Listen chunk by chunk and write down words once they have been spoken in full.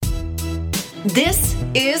This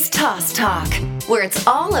is Toss Talk, where it's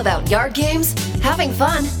all about yard games, having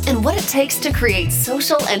fun, and what it takes to create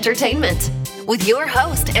social entertainment. With your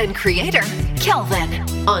host and creator, Kelvin,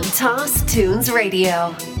 on Toss Tunes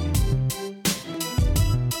Radio.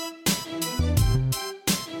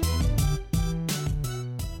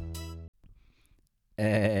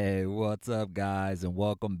 Hey, what's up, guys, and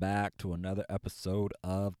welcome back to another episode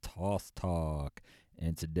of Toss Talk.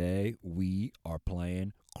 And today we are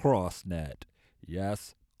playing CrossNet.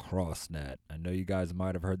 Yes, CrossNet. I know you guys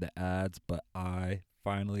might have heard the ads, but I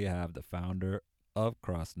finally have the founder of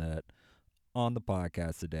CrossNet on the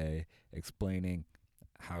podcast today, explaining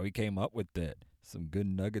how he came up with it, some good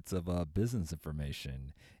nuggets of business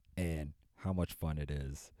information, and how much fun it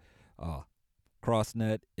is.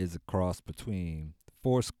 CrossNet is a cross between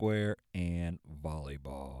Foursquare and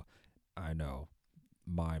volleyball. I know,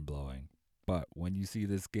 mind-blowing. But when you see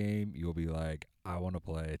this game, you'll be like, I want to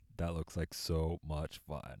play. That looks like so much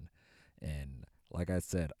fun. And like I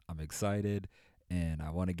said, I'm excited, and I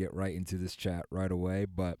want to get right into this chat right away.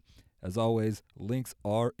 But as always, links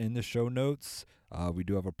are in the show notes. We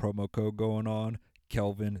do have a promo code going on,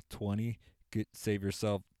 Kelvin20. Save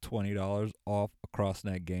yourself $20 off a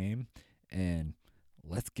CrossNet game. And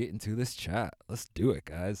let's get into this chat. Let's do it,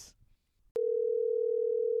 guys.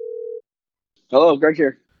 Hello, Greg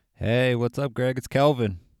here. Hey, what's up, Greg? It's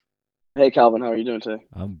Kelvin. Hey, Calvin. How are you doing today?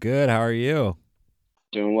 I'm good. How are you?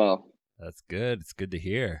 Doing well. That's good. It's good to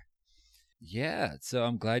hear. Yeah, so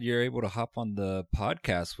I'm glad you're able to hop on the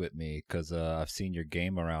podcast with me because I've seen your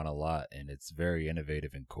game around a lot, and it's very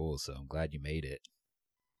innovative and cool, so I'm glad you made it.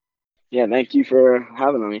 Yeah, thank you for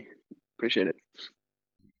having me. Appreciate it.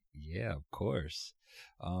 Yeah, of course.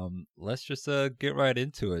 Let's just get right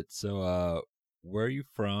into it. So, where are you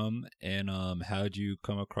from, and how'd you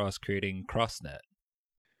come across creating CrossNet?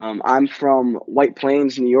 I'm from White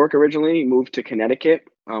Plains, New York originally, moved to Connecticut,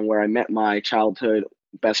 where I met my childhood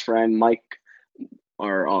best friend, Mike,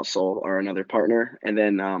 our another partner, and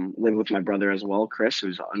then lived with my brother as well, Chris,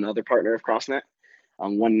 who's another partner of CrossNet.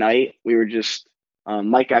 One night, we were just,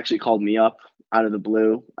 Mike actually called me up out of the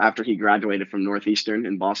blue after he graduated from Northeastern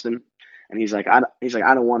in Boston. And he's like, I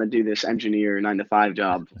don't want to do this engineer 9-to-5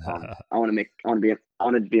 job. I want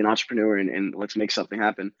to be an entrepreneur and let's make something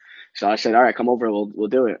happen. So I said, all right, come over, we'll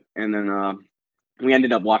do it. And then we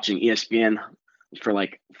ended up watching ESPN for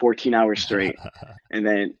like 14 hours straight. and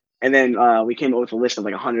then we came up with a list of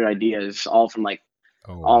like 100 ideas, all from like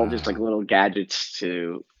all just like little gadgets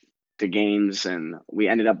to games, and we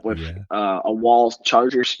ended up with a wall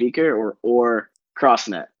charger speaker or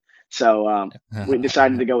CrossNet. So we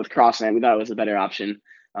decided to go with CrossNet. We thought it was a better option.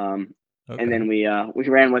 And then we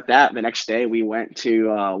ran with that. The next day we went to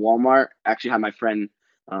Walmart. Actually had my friend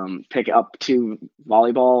pick up two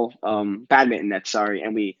badminton nets,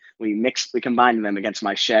 and we combined them against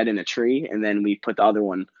my shed in a tree, and then we put the other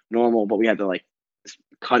one normal, but we had to like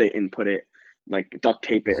cut it and put it like duct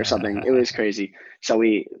tape it or something. It was crazy. So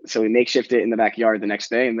we makeshifted it in the backyard the next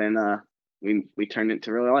day, and then we turned it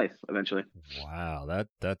to real life eventually. Wow,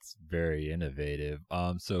 that's very innovative.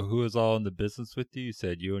 So who is all in the business with you? You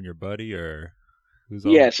said you and your buddy, or who's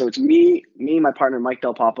all? Yeah, so it's me, my partner Mike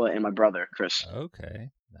Del Papa, and my brother Chris. Okay,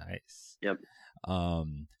 nice. Yep.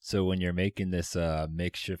 So when you're making this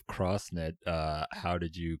makeshift CrossNet, how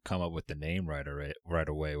did you come up with the name right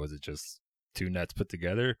away? Was it just two nets put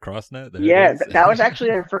together, CrossNet? Yeah, that was actually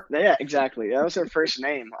exactly. That was our first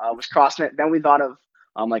name. Was CrossNet. Then we thought of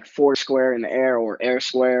like Foursquare in the air or Air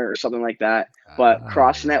Square or something like that. But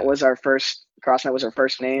CrossNet was our first. CrossNet was our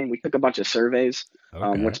first name. We took a bunch of surveys.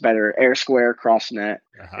 What's better, Air Square, CrossNet,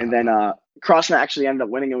 and then CrossNet actually ended up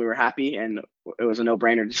winning, and we were happy, and it was a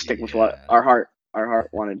no-brainer to stick with what our heart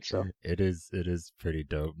wanted. So it is pretty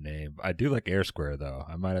dope name. I do like Air Square though.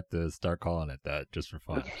 I might have to start calling it that just for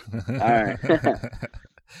fun. All right.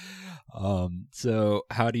 So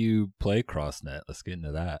how do you play CrossNet? Let's get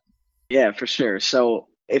into that. Yeah, for sure. So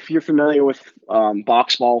if you're familiar with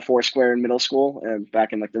box ball, Foursquare in middle school,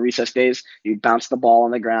 back in like the recess days, you'd bounce the ball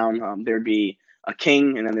on the ground. There'd be a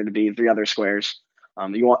king, and then there'd be three other squares.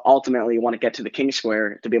 You ultimately want to get to the king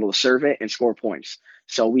square to be able to serve it and score points.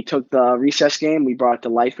 So we took the recess game, we brought it to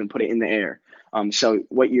life and put it in the air. So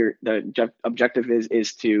what the objective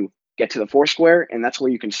is to get to the Foursquare, and that's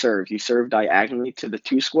where you can serve. You serve diagonally to the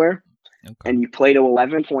two square, and you play to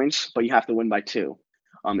 11 points, but you have to win by 2.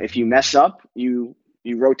 If you mess up, you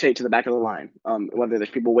rotate to the back of the line, whether there's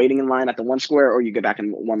people waiting in line at the one square or you get back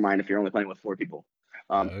in one line if you're only playing with 4 people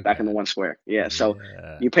back in the one square. Yeah, so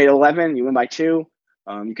you play to 11, you win by 2.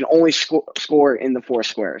 You can only score in the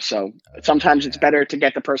Foursquare. So sometimes it's better to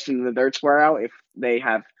get the person in the third square out if they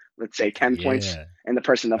have let's say 10 points, Yeah. and the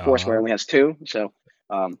person in the fourth square Uh-huh. only has two. So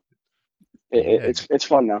um, Yeah. it's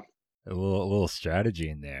fun though. A little strategy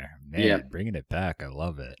in there. Yeah. Man, bringing it back. I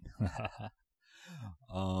love it.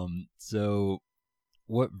 So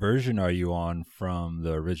what version are you on from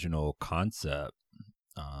the original concept?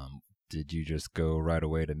 Did you just go right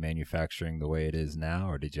away to manufacturing the way it is now,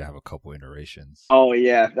 or did you have a couple iterations? Oh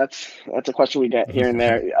yeah, that's a question we get here and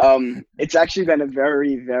there. It's actually been a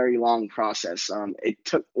very very long process. It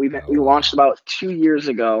took Oh we launched wow. about 2 years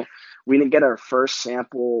ago. We didn't get our first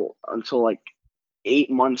sample until like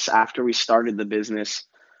 8 months after we started the business,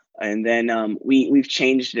 and then we've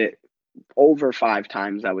changed it over 5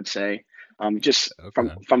 times, I would say. Just Okay.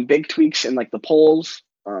 from big tweaks in like the poles,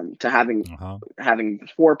 to Uh-huh. having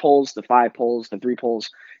 4 poles, the 5 poles, the 3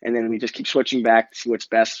 poles, and then we just keep switching back to see what's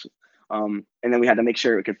best. And then we had to make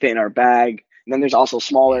sure it could fit in our bag. And then there's also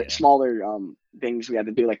Yeah. smaller things we had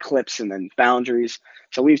to do, like clips and then boundaries.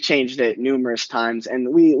 So we've changed it numerous times, and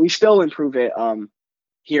we still improve it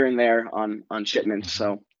here and there on shipments. Hmm.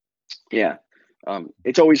 So yeah,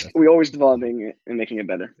 it's always That's we always cool. developing it and making it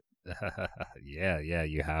better. Yeah, yeah,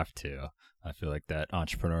 you have to. I feel like that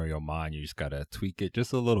entrepreneurial mind, you just gotta tweak it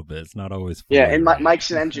just a little bit. It's not always Yeah, fully and right. Mike's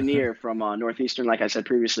an engineer from Northeastern, like I said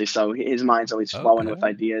previously, so his mind's always flowing with Okay.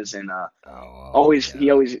 ideas, and Oh, always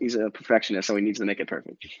yeah. he's a perfectionist, so he needs to make it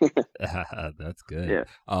perfect. That's good.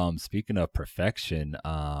 Yeah, Speaking of perfection,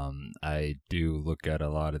 I do look at a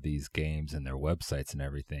lot of these games and their websites and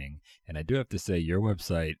everything, and I do have to say your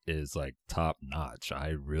website is like top notch. I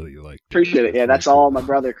really liked it. appreciate it. That's Yeah, very that's all cool. my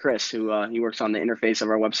brother Chris, who he works on the interface of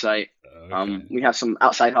our website. Okay. We have some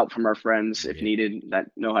outside help from our friends if Yeah. needed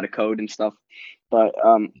that know how to code and stuff, but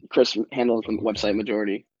Chris handles the website Okay.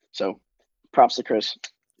 majority. So props to Chris.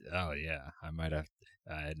 Oh yeah.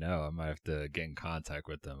 I know. I might have to get in contact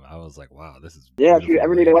with them. I was like, wow, this is Yeah, if you beautifully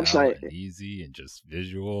ever need a laid out website, and easy and just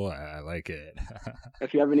visual. I like it.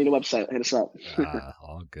 hit us up.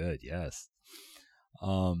 All good. Yes.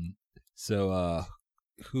 Um, so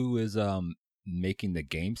who is making the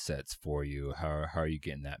game sets for you? How are you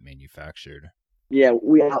getting that manufactured? Yeah,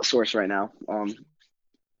 we outsource right now, Okay.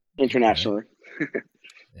 internationally.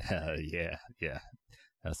 Yeah, yeah.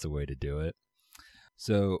 That's the way to do it.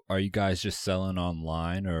 So, are you guys just selling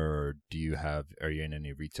online, or are you in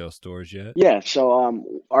any retail stores yet? Yeah, so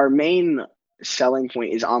our main selling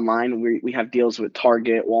point is online. We have deals with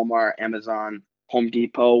Target, Walmart, Amazon, Home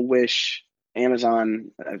Depot, Wish, Amazon.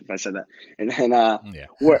 If I said that, and then Yeah.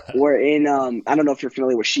 we're in. I don't know if you're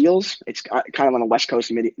familiar with Shields. It's kind of on the West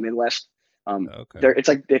Coast, Midwest. Okay. There it's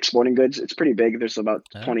like Dick's Sporting Goods. It's pretty big. There's about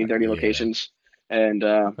 20, 30 Yeah. locations, and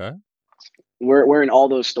Okay. we're in all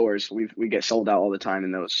those stores. We get sold out all the time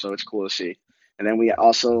in those, so it's cool to see. And then we That's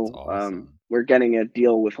also awesome. we're getting a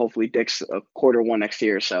deal with hopefully Dick's a quarter 1 next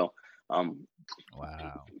year. So um,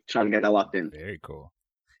 Wow. trying to get that locked in. Very cool.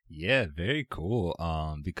 Yeah, very cool.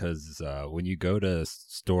 Because when you go to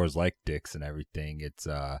stores like Dick's and everything, it's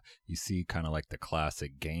you see kind of like the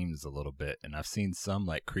classic games a little bit, and I've seen some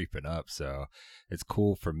like creeping up. So it's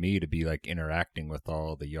cool for me to be like interacting with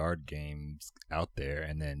all the yard games out there,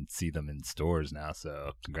 and then see them in stores now.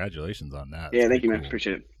 So congratulations on that. It's Yeah, very thank you, man. cool.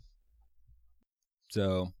 Appreciate it.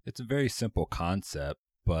 So it's a very simple concept,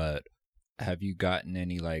 but have you gotten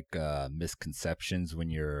any like misconceptions when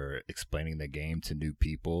you're explaining the game to new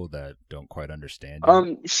people that don't quite understand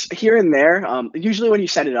you? Here and there. Usually when you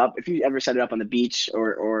set it up, if you ever set it up on the beach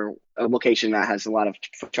or a location that has a lot of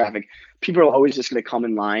foot traffic, people are always just going to come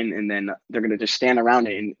in line, and then they're going to just stand around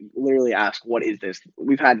it and literally ask, "What is this?"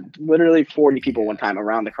 We've had literally 40 people one Yeah, time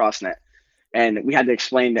around the CrossNet, and we had to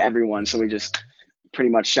explain to everyone. So we yeah, just pretty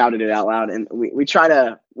much shouted it out loud, and we try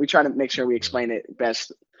to make sure we cool. explain it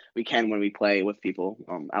best we can when we play with people,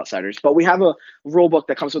 outsiders. But we have a rule book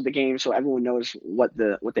that comes with the game, so everyone knows what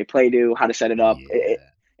they play to, how to set it up. Yeah,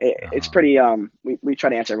 It's uh-huh. pretty. We try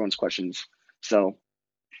to answer everyone's questions, so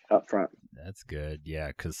up front. That's good. Yeah,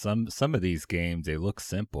 because some of these games they look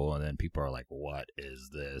simple, and then people are like, "What is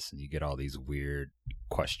this?" And you get all these weird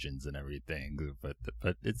questions and everything. But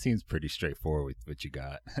it seems pretty straightforward with what you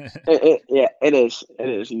got. Yeah, it is. It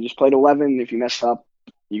is. You just played 11. If you mess up,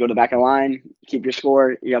 you go to the back of the line, keep your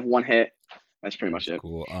score. You have one hit. That's pretty much That's it.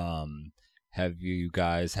 cool. Have you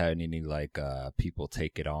guys had any like people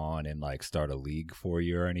take it on and like start a league for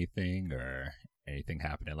you or anything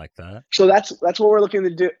happening like that? So that's what we're looking to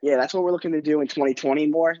do. Yeah, that's what we're looking to do in 2020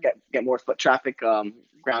 more. Get more foot traffic,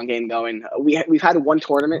 ground game going. We've had one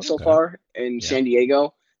tournament so Okay. far in Yeah. San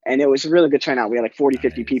Diego, and it was a really good turnout. We had like 40,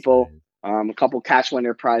 50 Nice. people, Nice. A couple cash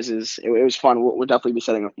winner prizes. It was fun. We'll definitely be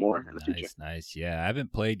setting up more in the future. Nice. Yeah, I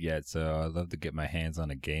haven't played yet, so I'd love to get my hands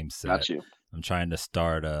on a game Got set. you. I'm trying to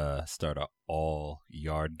start a all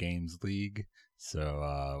yard games league.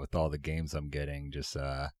 So with all the games I'm getting, just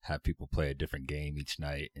have people play a different game each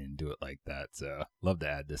night and do it like that. So love to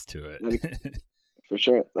add this to it. For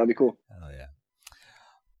sure, that'd be cool. Oh yeah.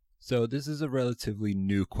 So this is a relatively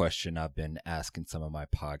new question I've been asking some of my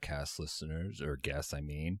podcast listeners or guests, I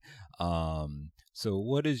mean. So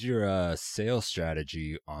what is your sales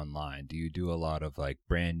strategy online? Do you do a lot of like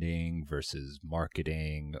branding versus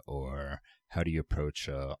marketing, or how do you approach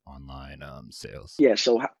online sales? Yeah,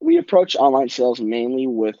 so we approach online sales mainly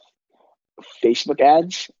with Facebook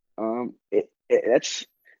ads. That's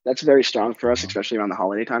very strong for us, especially around the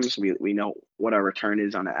holiday times. We know what our return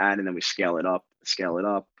is on an ad, and then we scale it up.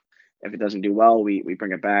 If it doesn't do well, we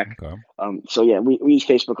bring it back. Okay. So yeah, we use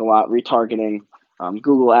Facebook a lot, retargeting,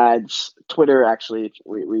 Google Ads, Twitter. Actually,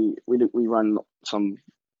 we run some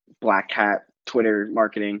black hat Twitter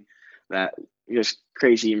marketing that just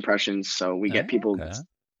crazy impressions. So we get people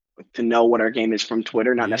to know what our game is from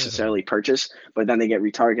Twitter, not necessarily purchase, but then they get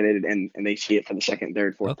retargeted and they see it for the second,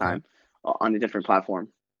 third, fourth time on a different platform.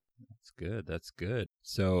 That's good.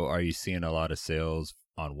 So are you seeing a lot of sales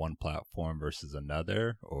on one platform versus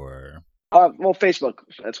another, or? Well, Facebook.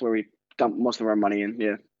 That's where we dump most of our money in.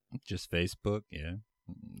 Yeah. Just Facebook. Yeah.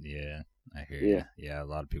 Yeah. I hear you. Yeah. A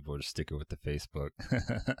lot of people are just sticking with the Facebook.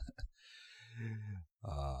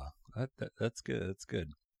 That's good. That's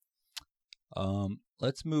good.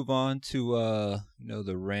 Let's move on to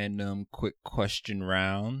the random quick question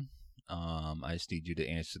round. I just need you to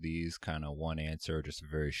answer these kind of one answer, or just a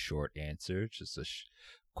very short answer, just a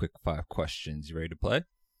quick 5 questions. You ready to play?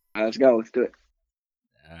 Let's go. Let's do it.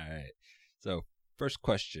 All right. So, first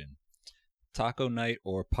question: taco night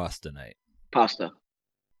or pasta night? Pasta.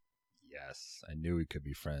 Yes, I knew we could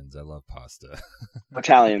be friends. I love pasta.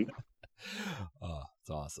 Italian. Oh, it's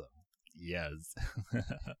awesome. Yes.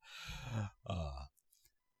 All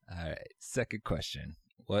right. Second question: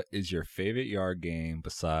 what is your favorite yard game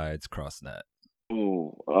besides CrossNet?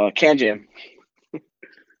 Ooh, Can Jam.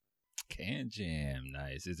 Can Jam,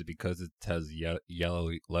 nice. Is it because it has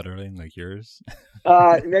yellow lettering like yours?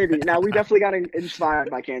 Maybe. Now we definitely got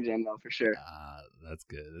inspired by Can Jam though, for sure. That's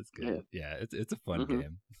good. That's good. Yeah, it's a fun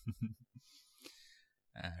game.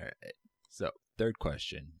 All right. So, third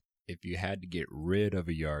question: if you had to get rid of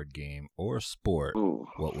a yard game or sport,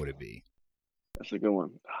 what would it be? That's a good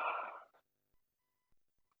one.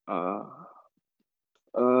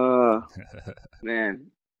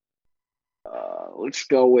 Man. Let's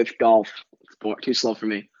go with golf. It's too slow for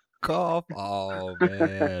me. Golf? Oh,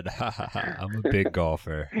 man. I'm a big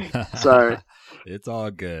golfer. Sorry. It's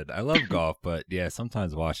all good. I love golf, but yeah,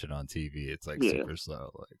 sometimes watch it on TV. It's like super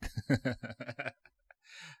slow. Like,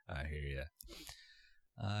 I hear you.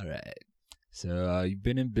 All right. So you've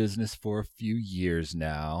been in business for a few years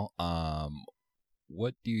now.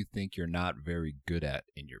 What do you think you're not very good at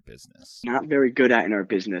in your business? Not very good at in our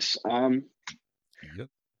business. Yep.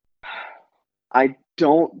 I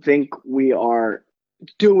don't think we are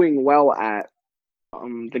doing well at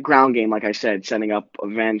the ground game, like I said, setting up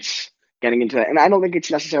events, getting into that. And I don't think it's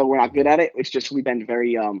necessarily we're not good at it. It's just we've been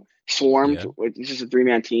very swarmed. Yeah. It's just a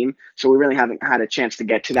 3-man team. So we really haven't had a chance to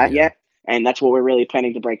get to that yet. And that's what we're really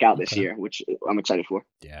planning to break out this year, which I'm excited for.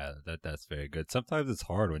 Yeah, that's very good. Sometimes it's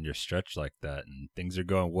hard when you're stretched like that and things are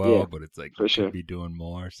going well, but it's like you could be doing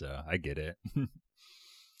more. So I get it. All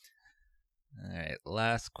right,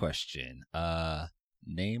 last question.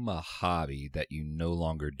 Name a hobby that you no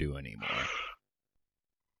longer do anymore.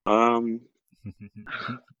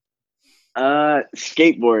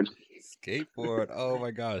 Skateboard. Skateboard. Oh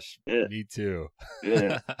my gosh. Me too.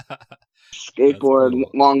 Yeah. Skateboard, cool.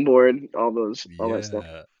 Longboard, all that stuff.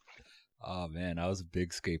 Oh man, I was a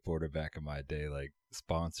big skateboarder back in my day, like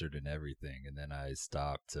sponsored and everything, and then I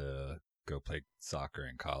stopped to go play soccer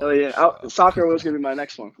in college. Oh yeah, so. Soccer was gonna be my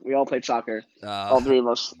next one. We all played soccer, all 3 of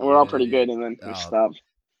us. We're all pretty good, and then we stopped.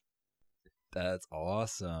 That's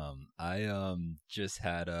awesome. I just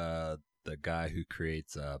had the guy who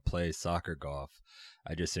creates Play Soccer Golf.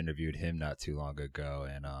 I just interviewed him not too long ago,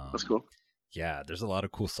 and that's cool. Yeah, there's a lot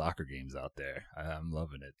of cool soccer games out there. I'm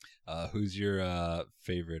loving it. Who's your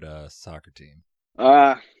favorite soccer team?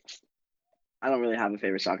 I don't really have a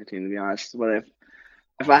favorite soccer team, to be honest. But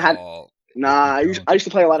if I had, I used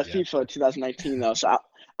to play a lot of FIFA 2019 though, so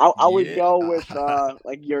I would go with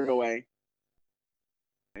like Uruguay.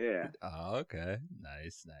 Yeah. Oh, okay.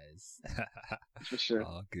 Nice. For sure.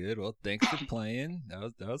 Oh, good. Well, thanks for playing.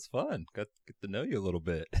 That was fun. Got to get to know you a little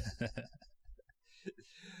bit.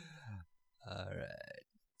 All right.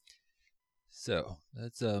 So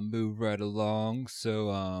let's move right along.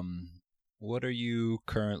 So what are you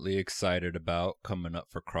currently excited about coming up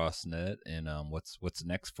for CrossNet, and what's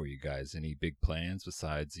next for you guys? Any big plans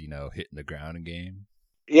besides hitting the ground game?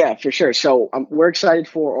 Yeah, for sure. So we're excited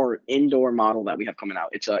for our indoor model that we have coming out.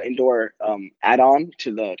 It's an indoor add-on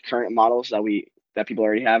to the current models that people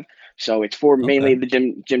already have. So it's for Okay. mainly the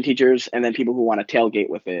gym teachers and then people who want to tailgate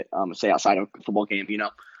with it, say outside of a football game.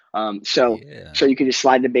 So Yeah. so you can just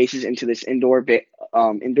slide the bases into this indoor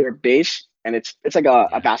base, and it's like a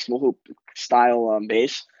Yeah. basketball hoop style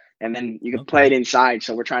base, and then you can play Okay. it inside.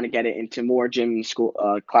 So we're trying to get it into more gym school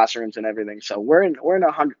classrooms and everything. So we're in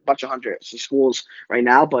a bunch of hundreds of schools right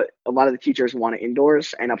now, but a lot of the teachers want it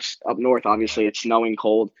indoors, and up north, Yeah. obviously, it's snowing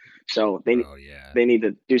cold, so Oh yeah. they need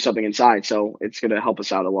to do something inside. So it's gonna help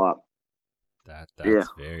us out a lot. Yeah, That's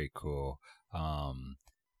very cool. Um,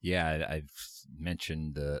 yeah, I've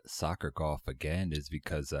mentioned the soccer golf again is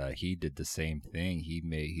because he did the same thing.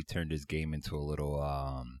 He turned his game into a little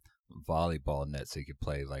volleyball net so you could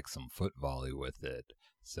play like some foot volley with it. yeah,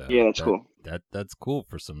 So that's cool. that's cool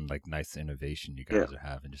for some like nice innovation you Yeah, guys are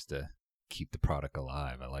having just to keep the product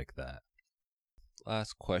alive. I like that.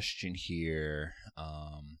 Last question here.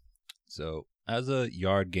 So as a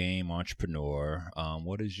yard game entrepreneur,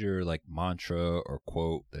 what is your like mantra or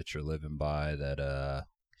quote that you're living by that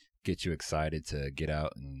gets you excited to get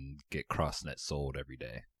out and get CrossNet sold every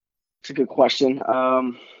day? it's a good question.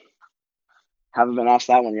 Haven't been asked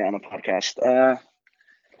that one yet on a podcast.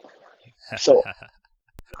 So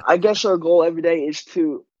I guess our goal every day is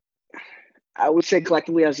to, I would say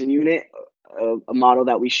collectively as a unit, a model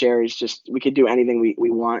that we share is just we could do anything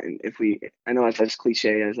we want, and if we, I know that's as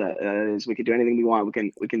cliche as that is, we could do anything we want. We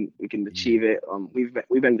can Yeah, achieve it.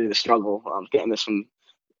 We've been through the struggle getting this from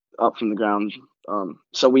up from the ground.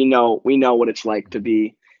 So we know what it's like to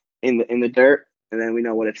be in the dirt, and then we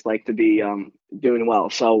know what it's like to be doing well.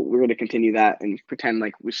 So we're going to continue that and pretend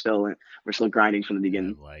like we're still grinding from the I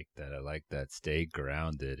beginning. like that. I like that. Stay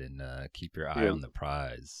grounded and keep your eye Yeah, on the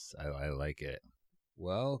prize. I like it.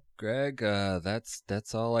 Well, Greg,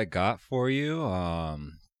 that's all I got for you.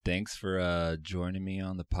 Thanks for joining me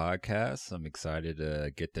on the podcast. I'm excited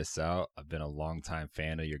to get this out. I've been a longtime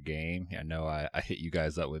fan of your game. I know I hit you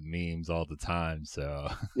guys up with memes all the time, so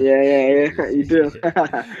yeah. You do.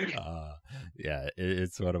 yeah, uh, yeah,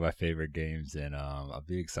 it's one of my favorite games, and I'll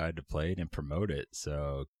be excited to play it and promote it.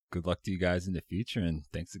 So good luck to you guys in the future, and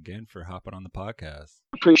thanks again for hopping on the podcast.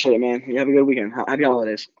 Appreciate it, man. You have a good weekend. Happy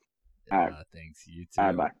holidays. All right. Thanks, you All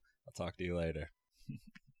right. too. Bye. I'll talk to you later. All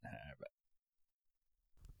right,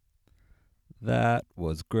 that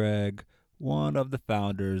was Greg, one of the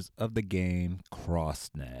founders of the game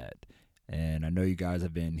CrossNet. And I know you guys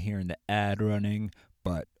have been hearing the ad running,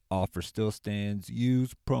 but offer still stands.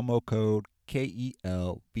 Use promo code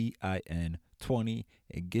KELVIN20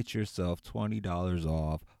 and get yourself $20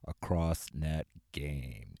 off a CrossNet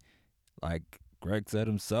game. Like Greg said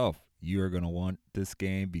himself, you are going to want this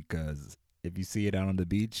game because if you see it out on the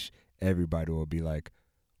beach, everybody will be like,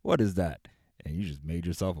 what is that? And you just made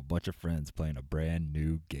yourself a bunch of friends playing a brand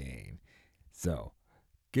new game. So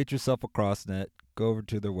get yourself a CrossNet, go over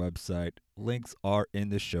to their website. Links are in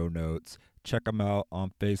the show notes. Check them out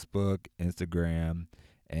on Facebook, Instagram.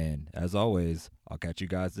 And as always, I'll catch you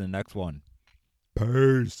guys in the next one.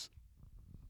 Peace.